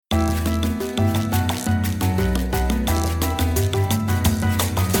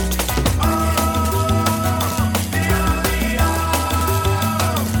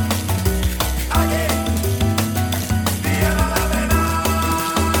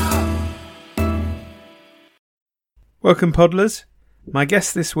Welcome, Podlers. My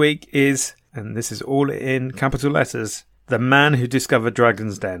guest this week is, and this is all in capital letters, the man who discovered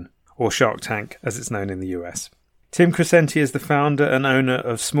Dragon's Den, or Shark Tank as it's known in the US. Tim Crescenti is the founder and owner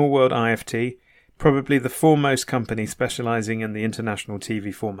of Small World IFT, probably the foremost company specialising in the international TV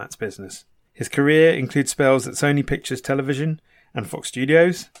formats business. His career includes spells at Sony Pictures Television and Fox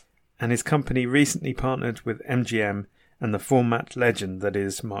Studios, and his company recently partnered with MGM and the format legend that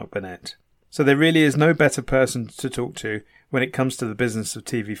is Mark Burnett. So there really is no better person to talk to when it comes to the business of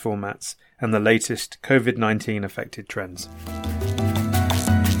TV formats and the latest COVID-19 affected trends.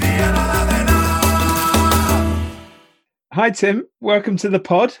 Hi Tim, welcome to the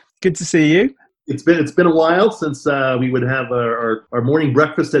pod. Good to see you. It's been a while since we would have our morning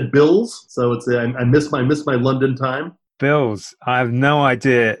breakfast at Bill's. So I miss my London time. Bill's. I have no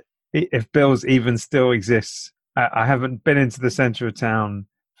idea if Bill's even still exists. I haven't been into the centre of town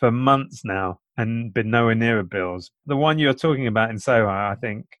for months now and been nowhere near a Bill's. The one you're talking about in Soho, I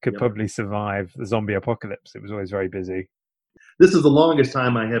think, could probably survive the zombie apocalypse. It was always very busy. This is the longest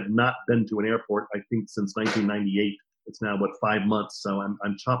time I have not been to an airport, I think, since 1998. It's now, 5 months? So I'm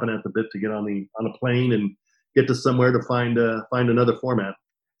chomping at the bit to get on a plane and get to somewhere to find another format.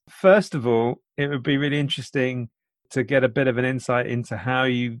 First of all, it would be really interesting to get a bit of an insight into how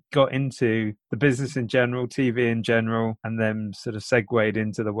you got into the business in general, TV in general, and then sort of segued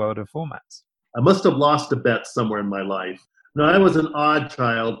into the world of formats. I must have lost a bet somewhere in my life. No, I was an odd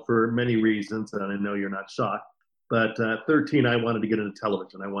child for many reasons, and I know you're not shocked. But at 13, I wanted to get into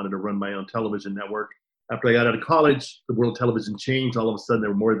television. I wanted to run my own television network. After I got out of college, the world television changed. All of a sudden,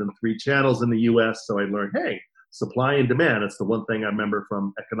 there were more than 3 channels in the U.S., so I learned, hey, supply and demand. It's the one thing I remember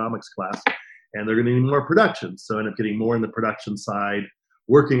from economics class. And they're going to need more production. So I ended up getting more in the production side,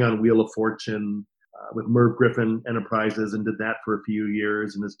 working on Wheel of Fortune with Merv Griffin Enterprises, and did that for a few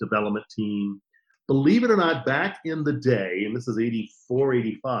years in his development team. Believe it or not, back in the day, and this is 84,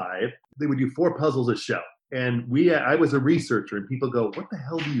 85, they would do 4 puzzles a show. And I was a researcher, and people go, what the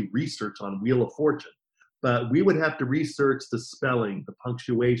hell do you research on Wheel of Fortune? But we would have to research the spelling, the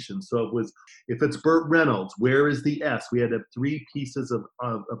punctuation. So it was, if it's Burt Reynolds, where is the S? We had to have 3 pieces of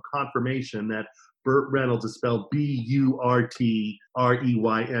confirmation that Burt Reynolds is spelled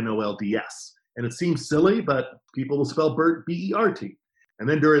B-U-R-T-R-E-Y-N-O-L-D-S. And it seems silly, but people will spell Burt B-E-R-T. And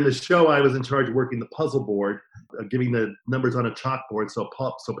then during the show, I was in charge of working the puzzle board, giving the numbers on a chalkboard so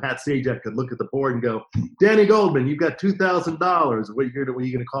Pat Sajak could look at the board and go, Danny Goldman, you've got $2,000. What are you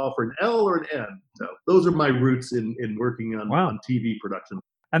going to call for, an L or an N? So those are my roots in working on TV production.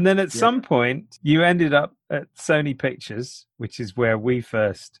 And then at some point, you ended up at Sony Pictures, which is where we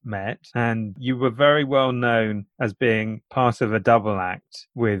first met. And you were very well known as being part of a double act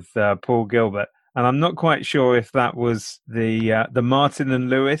with Paul Gilbert. And I'm not quite sure if that was the Martin and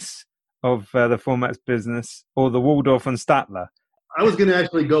Lewis of the formats business or the Waldorf and Statler. I was going to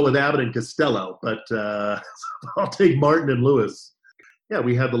actually go with Abbott and Costello, but I'll take Martin and Lewis. Yeah,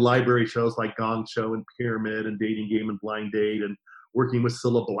 we had the library shows like Gong Show and Pyramid and Dating Game and Blind Date, and working with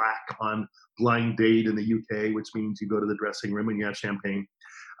Cilla Black on Blind Date in the UK, which means you go to the dressing room and you have champagne.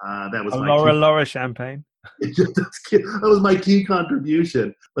 That was Laura champagne. That was my key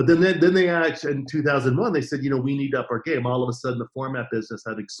contribution. But then they actually, in 2001, they said, we need to up our game. All of a sudden, the format business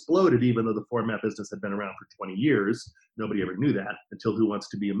had exploded, even though the format business had been around for 20 years. Nobody ever knew that until Who Wants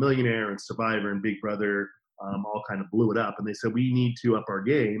to Be a Millionaire and Survivor and Big Brother all kind of blew it up. And they said, we need to up our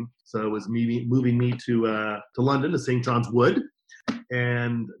game. So it was moving me to London, to St. John's Wood,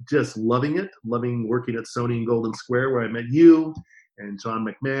 and just loving working at Sony in Golden Square, where I met you and John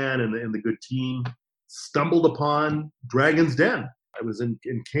McMahon and the good team. Stumbled upon Dragon's Den. I was in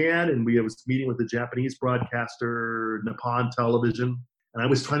Cannes, and I was meeting with the Japanese broadcaster, Nippon Television, and I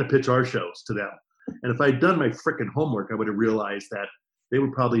was trying to pitch our shows to them. And if I'd done my frickin' homework, I would have realized that they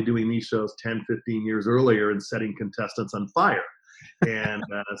were probably doing these shows 10, 15 years earlier and setting contestants on fire. And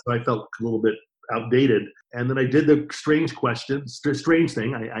so I felt a little bit outdated. And then I did the strange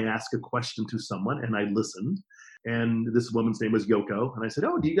thing. I asked a question to someone, and I listened. And this woman's name was Yoko. And I said,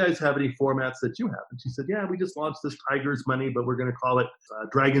 do you guys have any formats that you have? And she said, yeah, we just launched this Tiger's Money, but we're going to call it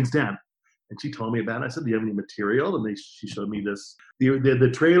Dragon's Den. And she told me about it. I said, do you have any material? And she showed me this. The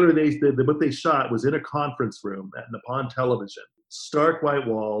trailer, what they shot was in a conference room at Nippon Television. Stark white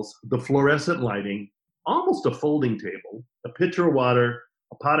walls, the fluorescent lighting, almost a folding table, a pitcher of water,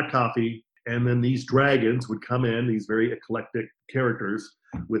 a pot of coffee, and then these dragons would come in, these very eclectic characters,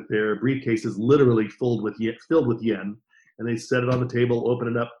 with their briefcases literally filled with yen, and they'd set it on the table, open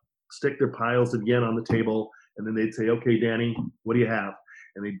it up, stick their piles of yen on the table, and then they'd say, okay, Danny, what do you have?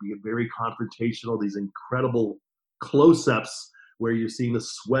 And they'd be very confrontational, these incredible close-ups where you're seeing the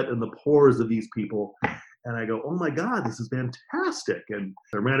sweat and the pores of these people. And I go, oh my God, this is fantastic. And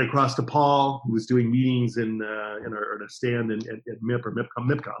I ran across to Paul, who was doing meetings in our stand at MIP or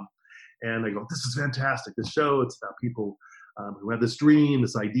MIPCOM. And I go, this is fantastic. This show, it's about people who have this dream,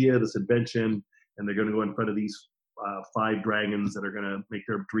 this idea, this invention, and they're going to go in front of these 5 dragons that are going to make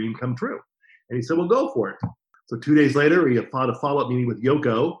their dream come true. And he said, well, go for it. So 2 days later, we had a follow-up meeting with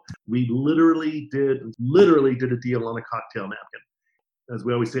Yoko. We literally did a deal on a cocktail napkin. As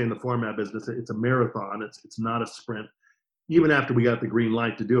we always say in the format business, it's a marathon. It's not a sprint. Even after we got the green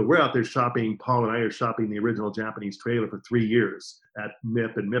light to do it, we're out there shopping. Paul and I are shopping the original Japanese trailer for 3 years at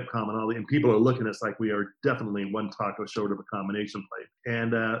MIP and MIPCOM and all and people are looking at us like we are definitely one taco short of a combination plate.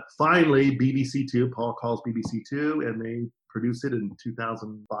 And finally, BBC Two, Paul calls BBC Two, and they produced it in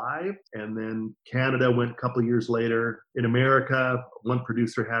 2005. And then Canada went a couple of years later. In America, one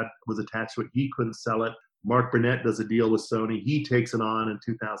producer was attached to it. He couldn't sell it. Mark Burnett does a deal with Sony. He takes it on in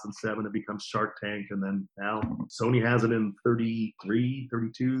 2007. It becomes Shark Tank. And then now Sony has it in 33,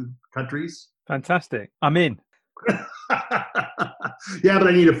 32 countries. Fantastic. I'm in. Yeah, but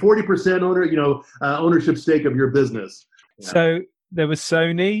I need a 40% ownership stake of your business. Yeah. So there was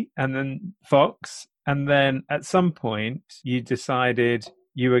Sony and then Fox. And then at some point you decided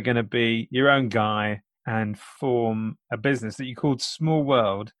you were going to be your own guy and form a business that you called Small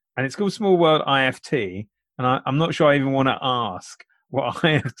World. And it's called Small World IFT. And I'm not sure I even want to ask what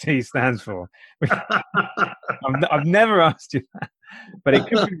IFT stands for. I've never asked you that. But it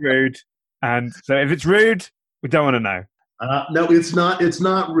could be rude. And so if it's rude, we don't want to know. No, it's not. It's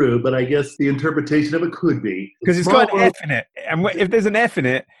not rude, but I guess the interpretation of it could be. Because it's got an F in it. And if there's an F in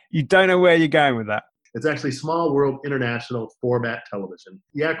it, you don't know where you're going with that. It's actually Small World International Format Television.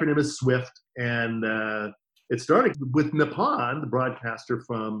 The acronym is SWIFT. And it started with Nippon, the broadcaster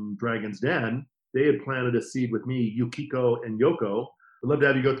from Dragon's Den. They had planted a seed with me, Yukiko and Yoko. We'd love to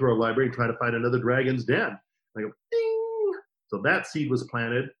have you go through our library and try to find another Dragon's Den. And I go, ding! So that seed was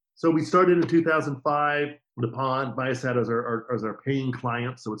planted. So we started in 2005. Nippon, Viasat as our paying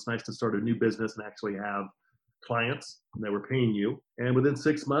client. So it's nice to start a new business and actually have clients that were paying you. And within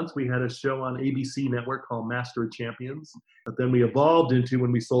 6 months, we had a show on ABC Network called Master of Champions. But then we evolved into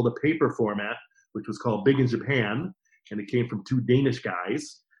when we sold a paper format, which was called Big in Japan, and it came from 2 Danish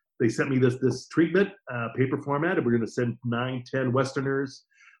guys. They sent me this treatment, paper format, and we're going to send 9, 10 Westerners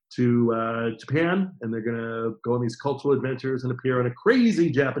to Japan, and they're going to go on these cultural adventures and appear on a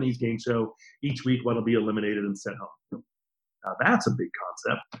crazy Japanese game show. Each week, one will be eliminated and sent home. Now, that's a big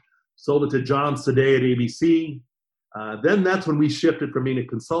concept. Sold it to John Sadeh at ABC. Then that's when we shifted from being a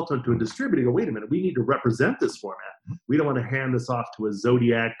consultant to a distributor. Go, wait a minute, we need to represent this format. We don't want to hand this off to a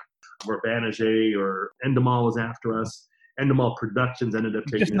Zodiac or Banijay or Endemol is after us. Endemol Productions ended up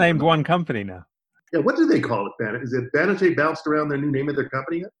taking just named one company now. Yeah, what do they call it, Banijay? Is it Banijay bounced around their new name of their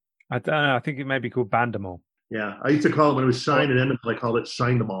company yet? I don't know. I think it may be called Bandemol. Yeah, I used to call it when it was Shine and Endemol, I called it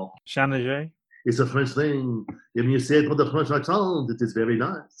Shine-demol. Chanagé? It's a French thing. If you say it with the French accent, it is very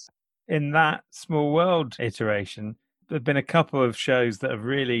nice. In that Small World iteration, there have been a couple of shows that have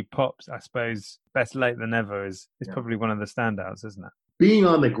really popped. I suppose Best Late Than Never is probably one of the standouts, isn't it? Being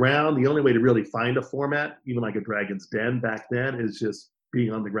on the ground, the only way to really find a format, even like a Dragon's Den back then, is just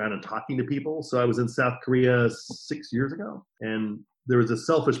being on the ground and talking to people. So I was in South Korea 6 years ago, and there was a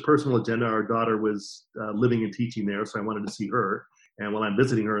selfish personal agenda. Our daughter was living and teaching there, so I wanted to see her. And while I'm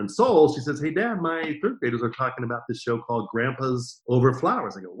visiting her in Seoul, she says, hey, Dad, my third graders are talking about this show called Grandpa's Over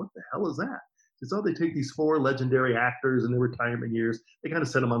Flowers. I go, what the hell is that? She says, oh, they take these 4 legendary actors in their retirement years. They kind of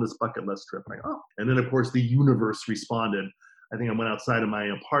send them on this bucket list trip. I'm like, oh. And then, of course, the universe responded. I think I went outside of my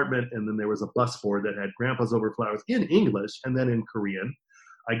apartment, and then there was a bus board that had Grandpa's Over Flowers in English and then in Korean.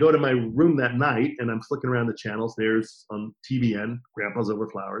 I go to my room that night, and I'm flicking around the channels. There's on TVN, Grandpa's Over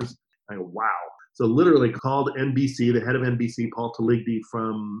Flowers. I go, wow. So literally called NBC, the head of NBC, Paul Taligdi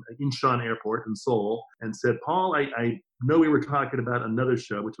from Incheon Airport in Seoul, and said, Paul, I know we were talking about another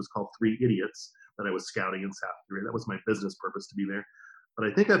show, which was called 3 Idiots, that I was scouting in South Korea. That was my business purpose to be there. But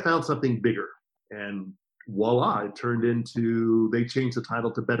I think I found something bigger. And voila, it turned into, they changed the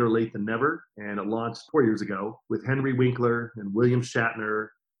title to Better Late Than Never, and it launched 4 years ago with Henry Winkler and William Shatner,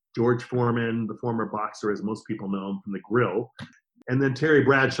 George Foreman, the former boxer, as most people know him from The Grill, and then Terry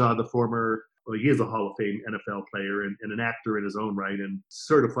Bradshaw, the former, well, he is a Hall of Fame NFL player and an actor in his own right and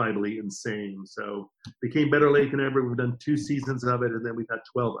certifiably insane. So became Better Late Than Ever. We've done 2 seasons of it, and then we've had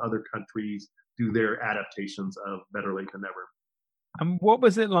 12 other countries do their adaptations of Better Late Than Never. And what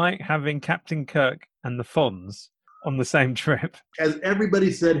was it like having Captain Kirk and the Fonz on the same trip? As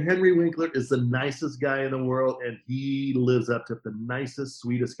everybody said, Henry Winkler is the nicest guy in the world, and he lives up to the nicest,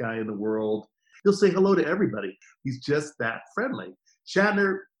 sweetest guy in the world. He'll say hello to everybody. He's just that friendly.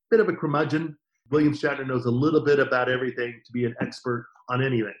 Shatner, bit of a curmudgeon, William Shatner knows a little bit about everything to be an expert on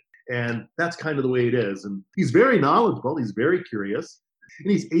anything. And that's kind of the way it is. And he's very knowledgeable. He's very curious.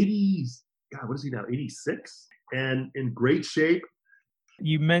 And he's 80, God, what is he now, 86? And in great shape.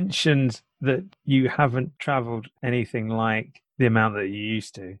 You mentioned that you haven't traveled anything like the amount that you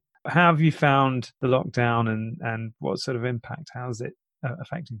used to. How have you found the lockdown and what sort of impact? How's it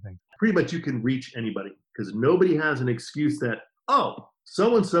affecting things? Pretty much you can reach anybody because nobody has an excuse that, oh,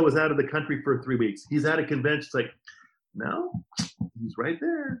 so-and-so is out of the country for 3 weeks. He's at a convention. It's like, no, he's right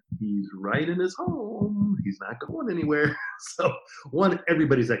there. He's right in his home. He's not going anywhere. So one,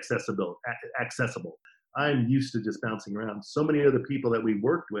 everybody's accessible. I'm used to just bouncing around. So many of the people that we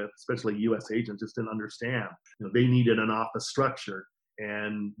worked with, especially U.S. agents, just didn't understand. They needed an office structure.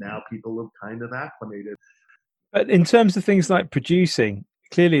 And now people have kind of acclimated. But in terms of things like producing,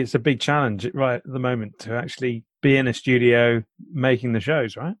 clearly it's a big challenge right at the moment to actually be in a studio making the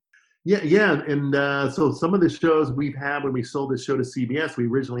shows, right? Yeah. And so some of the shows we've had when we sold this show to CBS, we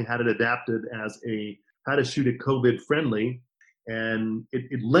originally had it adapted as how to shoot it COVID friendly. And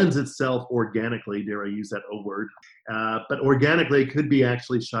it lends itself organically, dare I use that O word, but organically it could be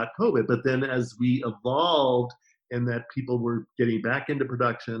actually shot COVID. But then as we evolved and that people were getting back into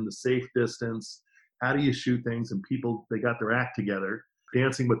production, the safe distance, how do you shoot things? And people, they got their act together.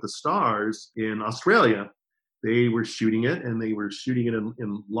 Dancing with the Stars in Australia, they were shooting it and they were shooting it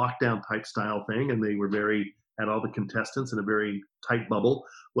in lockdown type style thing. And they were had all the contestants in a very tight bubble.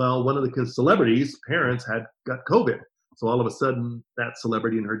 Well, one of the celebrities' parents got COVID. So all of a sudden that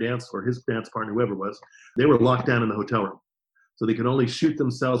celebrity and her dance or his dance partner, whoever it was, they were locked down in the hotel room. So they could only shoot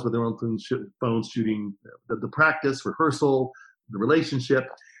themselves with their own phones, shooting the practice, rehearsal, the relationship.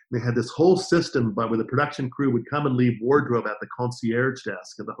 They had this whole system where the production crew would come and leave wardrobe at the concierge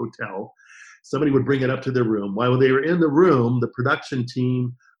desk of the hotel. Somebody would bring it up to their room. While they were in the room, the production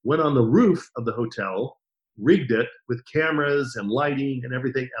team went on the roof of the hotel, rigged it with cameras and lighting and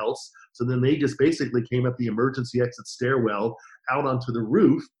everything else. So then they just basically came up the emergency exit stairwell out onto the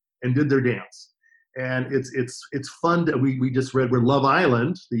roof and did their dance. And it's fun. We just read where Love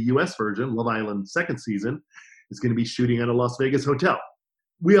Island, the U.S. version, Love Island second season, is going to be shooting at a Las Vegas hotel.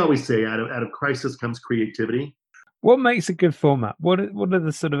 We always say out of crisis comes creativity. What makes a good format? What are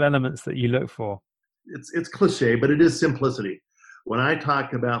the sort of elements that you look for? It's cliche, but it is simplicity. When I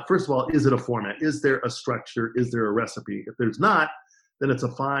talk about, first of all, is it a format? Is there a structure? Is there a recipe? If there's not, then it's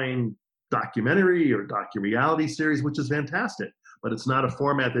a fine documentary or docu-reality series, which is fantastic. But it's not a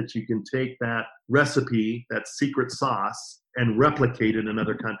format that you can take that recipe, that secret sauce, and replicate it in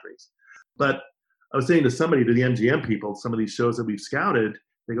other countries. But I was saying to somebody, to the MGM people, some of these shows that we've scouted,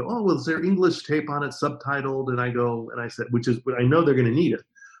 they go, oh, well, is there English tape on it, subtitled? And I said, which is, I know they're going to need it.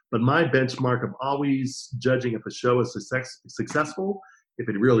 But my benchmark of always judging if a show is successful, if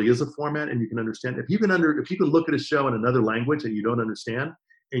it really is a format and you can understand, if you can look at a show in another language that you don't understand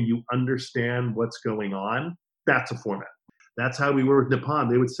and you understand what's going on, that's a format. That's how we were with Nippon.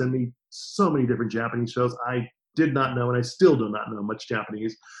 They would send me so many different Japanese shows. I did not know, and I still do not know much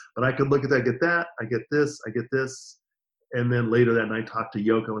Japanese, but I could look at that, get that, I get this. And then later that night, talk to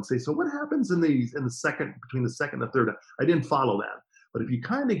Yoko and say, so what happens between the second and the third? I didn't follow that. But if you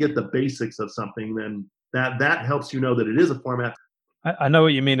kind of get the basics of something, then that helps you know that it is a format. I know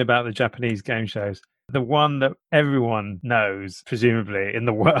what you mean about the Japanese game shows. The one that everyone knows, presumably, in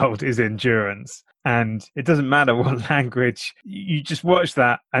the world is Endurance. And it doesn't matter what language, you just watch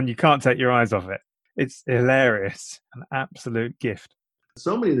that and you can't take your eyes off it. It's hilarious, an absolute gift.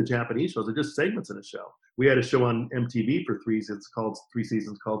 So many of the Japanese shows are just segments in a show. We had a show on MTV for 3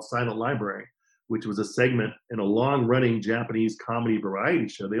 seasons called Silent Library, which was a segment in a long-running Japanese comedy variety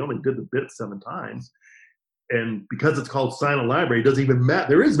show. They only did the bit 7 times. And because it's called Silent Library, it doesn't even matter.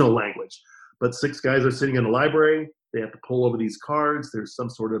 There is no language. But 6 guys are sitting in a library. They have to pull over these cards. There's some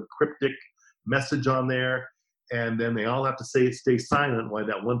sort of cryptic message on there. And then they all have to stay silent while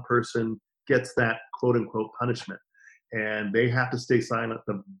that one person gets that quote-unquote punishment. And they have to stay silent.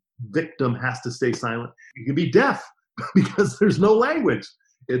 The victim has to stay silent. You can be deaf because there's no language.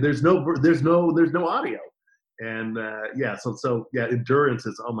 There's no audio. And so Endurance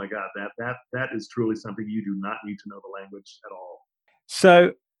is, oh my God, that is truly something you do not need to know the language at all.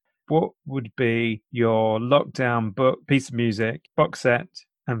 So what would be your lockdown book, piece of music, box set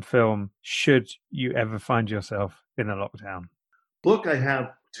and film, should you ever find yourself in a lockdown? Book, I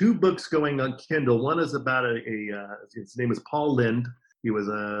have 2 books going on Kindle. One is about his name is Paul Lynde. He was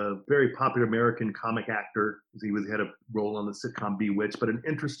a very popular American comic actor. He had a role on the sitcom Bewitched, but an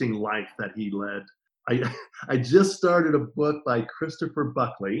interesting life that he led. I just started a book by Christopher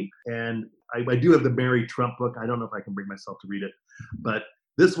Buckley, and I do have the Mary Trump book. I don't know if I can bring myself to read it, but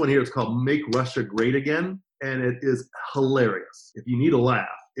This one here is called Make Russia Great Again, and it is hilarious. If you need a laugh,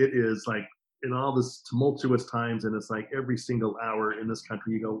 it is like in all this tumultuous times, and it's like every single hour in this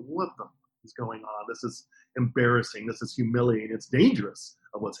country, you go, what the is going on? This is embarrassing. This is humiliating. It's dangerous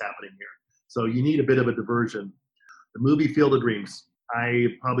of what's happening here. So you need a bit of a diversion. The movie Field of Dreams. I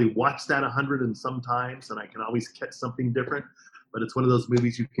probably watched that 100 and some times, and I can always catch something different. But it's one of those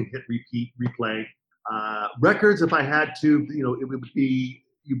movies you can hit repeat, replay. Records, if I had to, it would be,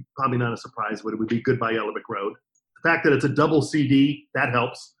 you probably not a surprise, but it would be Goodbye Yellow Brick Road. The fact that it's a double CD, that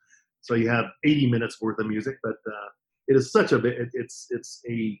helps. So you have 80 minutes worth of music, but it is such it's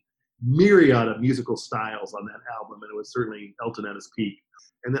a myriad of musical styles on that album, and it was certainly Elton at his peak.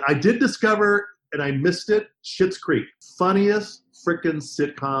 And then I did discover, and I missed it, Schitt's Creek. Funniest frickin'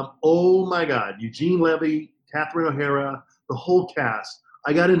 sitcom. Oh my God. Eugene Levy, Catherine O'Hara, the whole cast.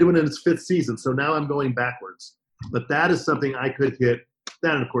 I got into it in its 5th season, so now I'm going backwards. But that is something I could hit.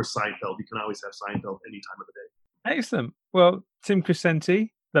 That, and of course, Seinfeld. You can always have Seinfeld any time of the day. Excellent. Well, Tim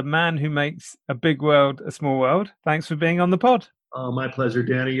Crescenti, the man who makes a big world a small world, thanks for being on the pod. Oh, my pleasure,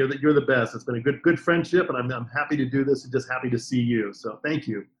 Danny. You're the best. It's been a good friendship, and I'm happy to do this and just happy to see you. So thank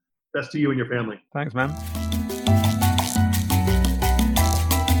you. Best to you and your family. Thanks, man.